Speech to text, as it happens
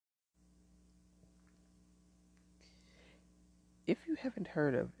If you haven't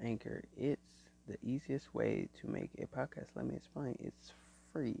heard of Anchor, it's the easiest way to make a podcast. Let me explain. It's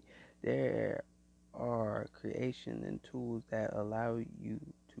free. There are creation and tools that allow you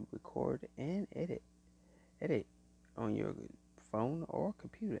to record and edit on your phone or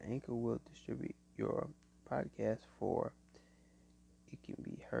computer. Anchor will distribute your podcast for it can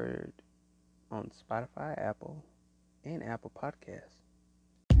be heard on Spotify, Apple, and Apple Podcasts.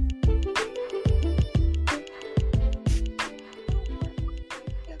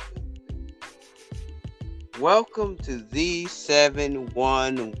 Welcome to the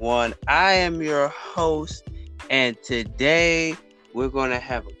 711. I am your host, and today we're going to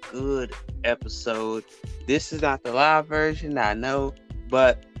have a good episode. This is not the live version, I know,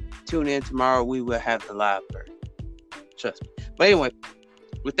 but tune in tomorrow. We will have the live version. Trust me. But anyway,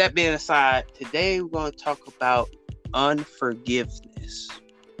 with that being aside, today we're going to talk about unforgiveness.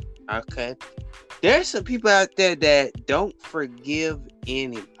 Okay? There's some people out there that don't forgive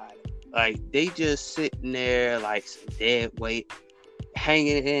anybody. Like, they just sitting there like some dead weight,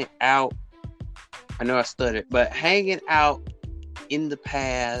 hanging it out. I know I stuttered, but hanging out in the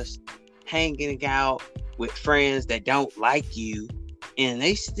past, hanging out with friends that don't like you, and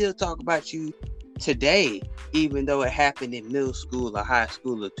they still talk about you today, even though it happened in middle school or high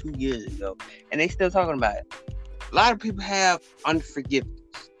school or 2 years ago, and they still talking about it. A lot of people have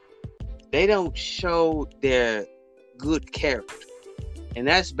unforgiveness. They don't show their good character, and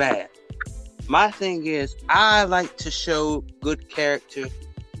that's bad. My thing is, I like to show good character,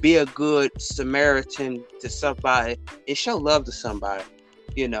 be a good Samaritan to somebody, and show love to somebody.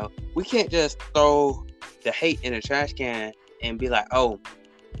 You know, we can't just throw the hate in a trash can and be like, oh,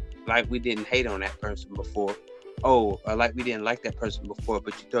 like we didn't hate on that person before. Oh, or like we didn't like that person before,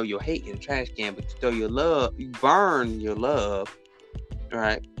 but you throw your hate in the trash can, but you throw your love, you burn your love,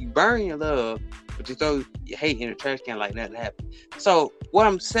 right? You burn your love, but you throw your hate in the trash can like nothing happened. So what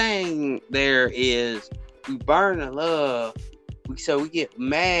I'm saying there is, we burn the love, so we get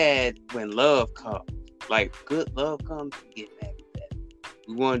mad when love comes. Like good love comes, we get mad with that.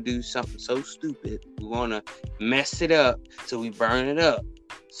 We want to do something so stupid, we want to mess it up, so we burn it up.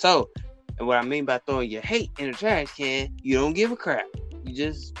 So, and what I mean by throwing your hate in a trash can, you don't give a crap. You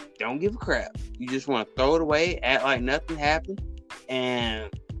just don't give a crap. You just want to throw it away, act like nothing happened,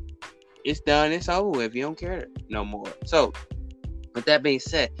 and it's done, it's over with. You don't care no more. So, with that being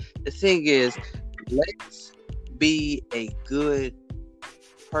said, the thing is, let's be a good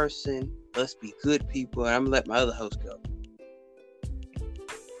person. Let's be good people. And I'm going to let my other host go.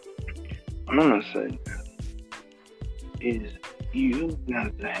 I'm going to say is you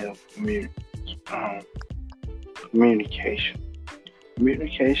got to have communication.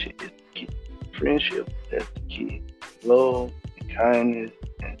 Communication is the key. Friendship, that's the key. Love, and kindness,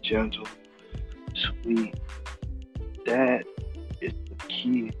 and gentle, sweet. That is the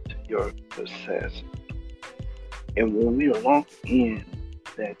key to your success. And when we lock in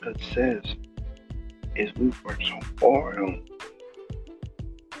that success, is we work so hard on,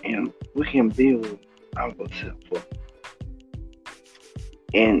 and we can build ourselves up.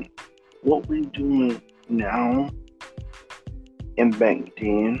 And what we're doing now and back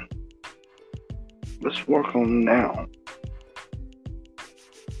then, let's work on now.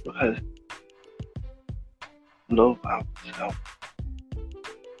 Because love ourselves.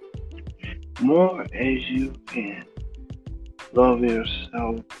 More as you can love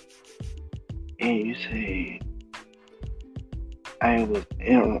yourself, and you say, I was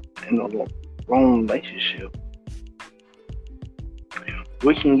in a wrong relationship,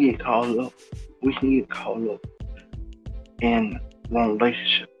 we can get caught up. We can get caught up in wrong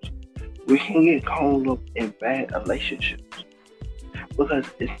relationships. We can get caught up in bad relationships because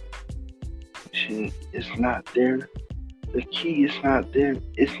it's not there. The key is not there.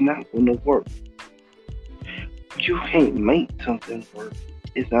 It's not going to work. You can't make something work.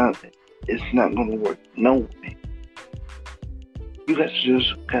 It's not going to work. No way. You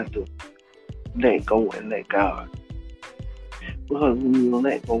just got to let go and let God. Because when you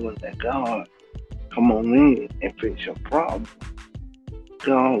let go and let God come on in and fix your problem,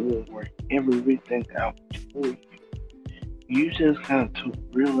 God will work everything out for you. You just got to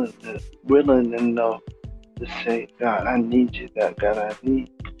willing enough to say, God, I need you. God, I need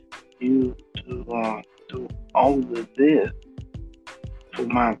you to do all of this for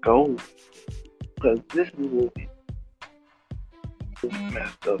my goal. Because this is what we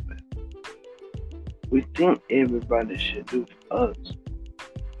messed up at. We think everybody should do for us,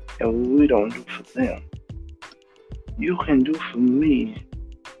 and we don't do for them. You can do for me,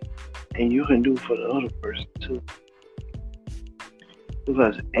 and you can do for the other person too.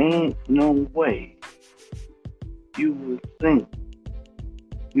 Because ain't no way you would think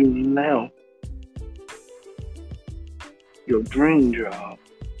You left your dream job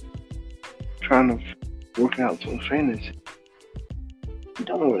trying to work out some fantasy.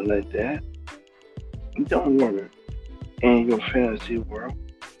 Don't work like that. Don't work in your fantasy world.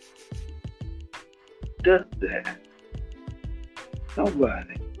 Does that?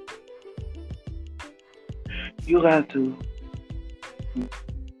 Nobody. You got to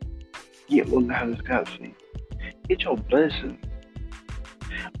get what God has got for you. Get your blessing.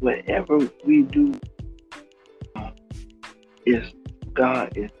 Whatever we do is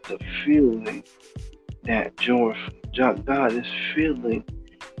God is the feeling that joy. God is feeling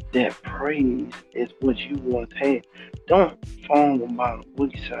that praise is what you want to have. Don't fall about the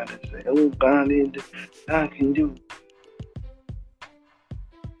wayside and say, "Oh, God can do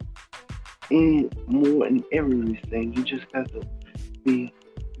any more in everything." You just have to be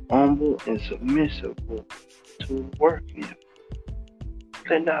humble and submissive to work here.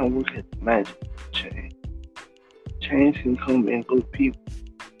 Let God work at magic change. Change can come in good people.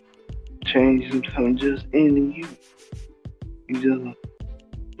 Change can come just in you. You just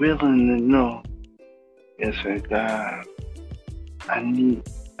willing to know and say, "God, I need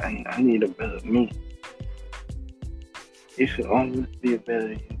a better me." It could always be a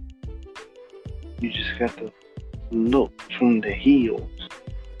better you. You just got to look from the hills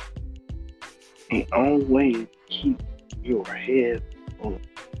and always keep your head up.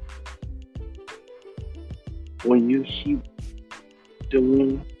 When you keep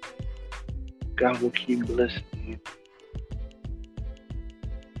doing, God will keep blessing you.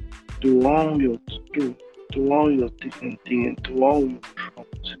 Through all your thick and thin, through all your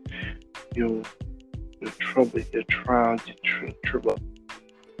troubles, your trouble, your trials, your trouble,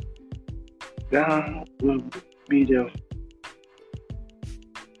 God will be there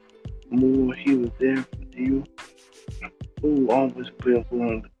more. He was there for you. Who always will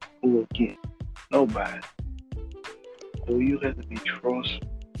going who again? Nobody. So you have to be trust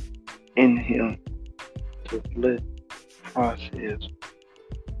in Him to let process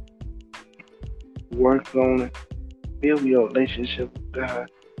work on it. Build your relationship with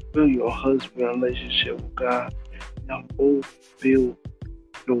God. Build your husband relationship with God. Now both build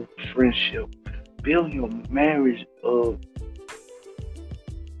your friendship. Build your marriage up.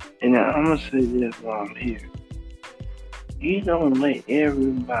 And I'm going to say this while I'm here. You don't let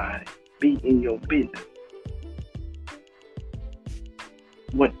everybody be in your business.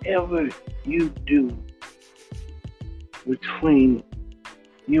 Whatever you do between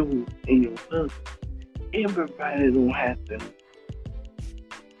you and your husband, everybody don't have to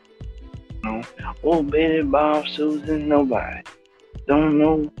know. Oh, Betty, Bob, Susan, nobody. Don't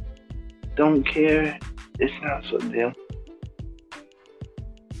know, don't care. It's not for them.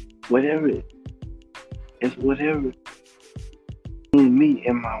 Whatever it is, whatever me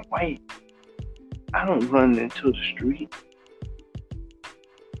and my wife, I don't run into the street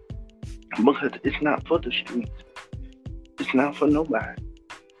because it's not for the streets. It's not for nobody.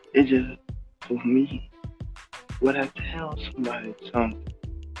 It's just for me. When I tell somebody something,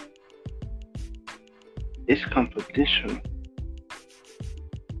 it's confidential.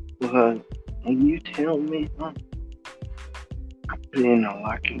 Because when you tell me something, I put it in a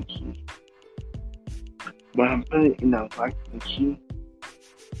lock and key. When I put it in a lock and key,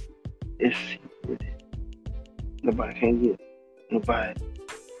 it's secret. Nobody can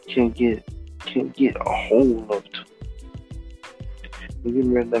get a hold of it. We're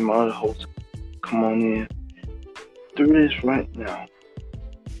getting ready to let my other host come on in. Through this right now,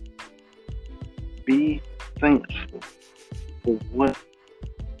 be thankful for what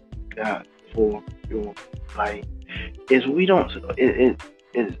God for your life. Is we don't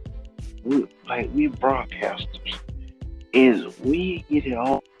we broadcasters is we get it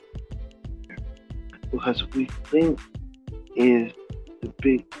all because we think is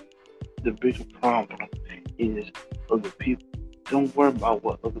the bigger problem is other people. Don't worry about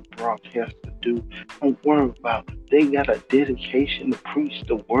what other broadcasters do. Don't worry about they got a dedication to preach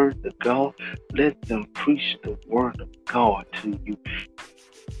the word of God. Let them preach the word of God to you.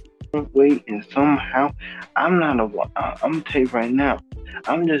 Some way and somehow, I'm gonna tell you right now,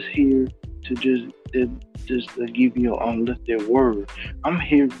 I'm just here to just to give you an unlifted word. I'm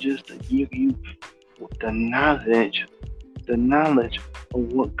here just to give you the knowledge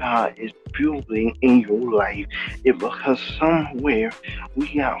of what God is building in your life. Because somewhere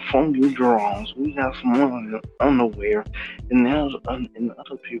we got funky drawings, we got some underwear, and there's in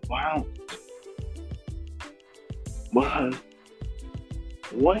other people's houses. Because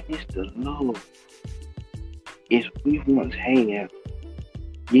what is the love? Is we once had,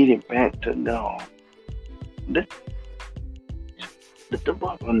 get it back to God. the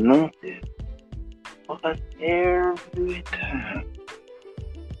Bible knows this. Because every time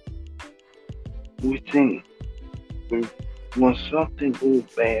we think we, when something goes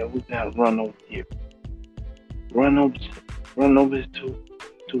bad, we gotta run over here, run over, run over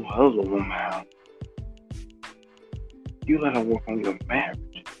to hustle somehow. You gotta work on your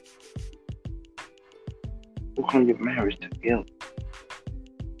marriage. Work on your marriage together.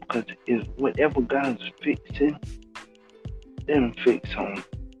 Because it's whatever God is fixing, let Him fix on.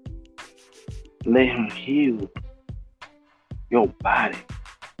 Let Him heal your body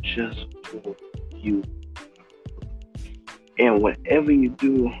just for you. And whatever you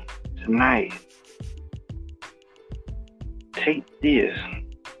do tonight, take this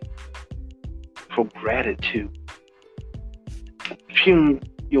for gratitude.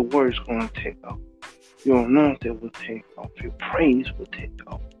 Your words gonna take off. Your anointing will take off. Your praise will take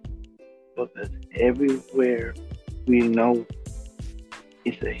off. Because everywhere we know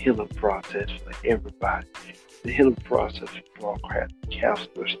it's a healing process for everybody. It's a healing process for all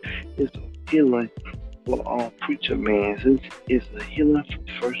counselors. It's a healing for all preacher men. It's a healing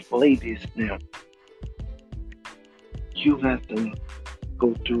for first ladies now. You got to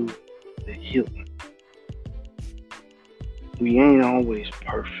go through the healing. We ain't always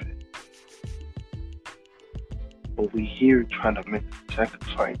perfect, but we here trying to make a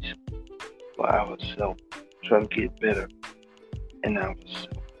sacrifice for ourselves, trying to get better in ourselves.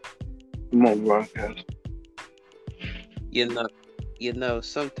 Come on, broadcast. You know,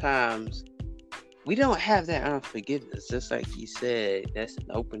 sometimes we don't have that unforgiveness. Just like you said, that's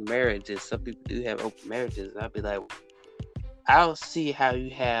an open marriage. And some people do have open marriages. And I'll be like, I don't see how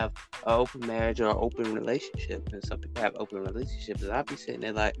you have an open marriage or an open relationship. And some people have open relationships. And I'll be sitting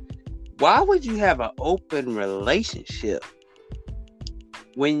there like, why would you have an open relationship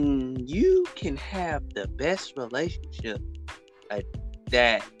when you can have the best relationship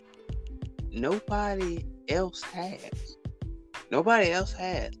that nobody else has? Nobody else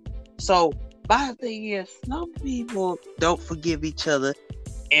has. So, my thing is, some people don't forgive each other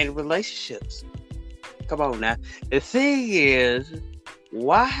in relationships. Come on now. The thing is,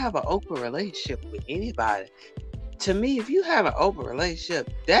 why have an open relationship with anybody? To me, if you have an open relationship,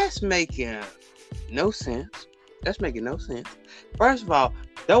 that's making no sense. That's making no sense. First of all,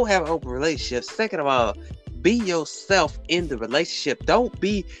 don't have an open relationship. Second of all, be yourself in the relationship. Don't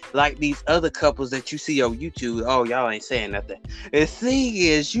be like these other couples that you see on YouTube. Oh, y'all ain't saying nothing. The thing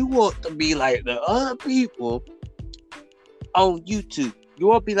is, you want to be like the other people on YouTube. You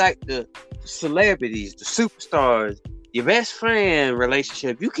want to be like the celebrities, the superstars, your best friend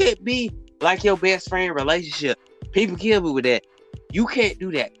relationship. You can't be like your best friend relationship. People kill me with that. You can't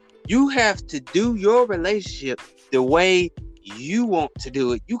do that. You have to do your relationship the way you want to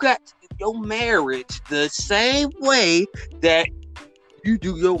do it. You got to do your marriage the same way that you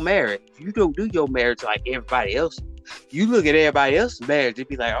do your marriage. You don't do your marriage like everybody else. You look at everybody else's marriage and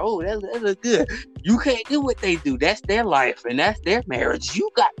be like, oh, that look good. You can't do what they do. That's their life and that's their marriage. You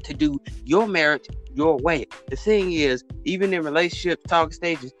got to do your marriage your way. The thing is, even in relationships, talking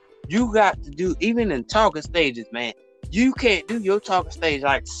stages, you got to do, even in talking stages, man, you can't do your talking stage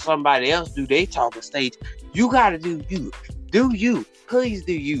like somebody else do their talking stage. You got to do you. Do you. Please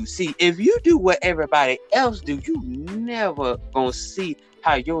do you. See, if you do what everybody else do, you never gonna see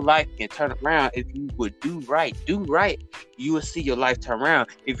how your life can turn around. If you would do right, you will see your life turn around.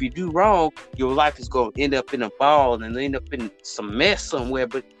 If you do wrong, your life is going to end up in a ball and end up in some mess somewhere.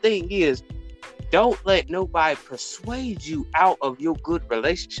 But the thing is, don't let nobody persuade you out of your good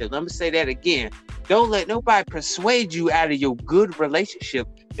relationship. Let me say that again. Don't let nobody persuade you out of your good relationship.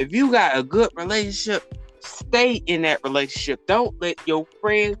 If you got a good relationship, stay in that relationship. Don't let your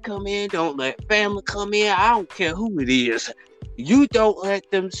friends come in. Don't let family come in. I don't care who it is. You don't let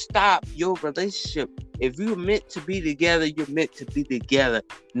them stop your relationship. If you're meant to be together, you're meant to be together.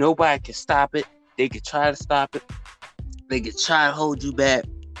 Nobody can stop it. They can try to stop it. They can try to hold you back.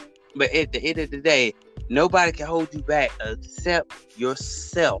 But at the end of the day, nobody can hold you back except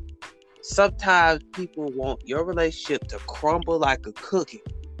yourself. Sometimes people want your relationship to crumble like a cookie.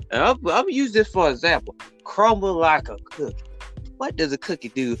 And I'm going to use this for example. Crumble like a cookie. What does a cookie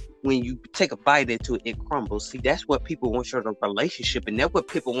do when you take a bite into it, it crumbles? See, that's what people want your relationship, and that's what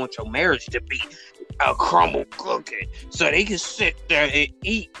people want your marriage to be, a crumble cookie. So they can sit there and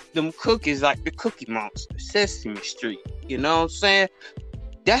eat them cookies like the Cookie Monster, Sesame Street. You know what I'm saying?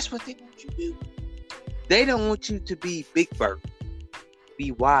 That's what they want you to do. They don't want you to be Big Bird.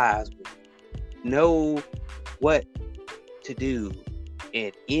 Be wise. Know what to do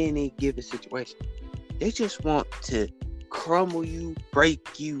in any given situation. They just want to crumble you,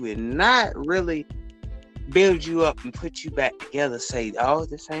 break you, and not really build you up and put you back together. Say, oh,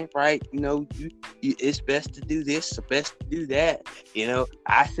 this ain't right. It's best to do this. It's best to do that.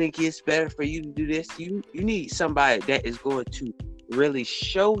 I think it's better for you to do this. You need somebody that is going to really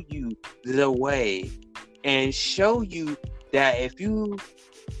show you the way and show you that if you,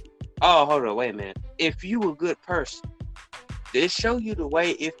 oh, hold on, wait a minute. If you a good person, they'll show you the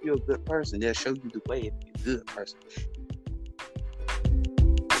way. If you're a good person, they'll show you the way if you're a good person.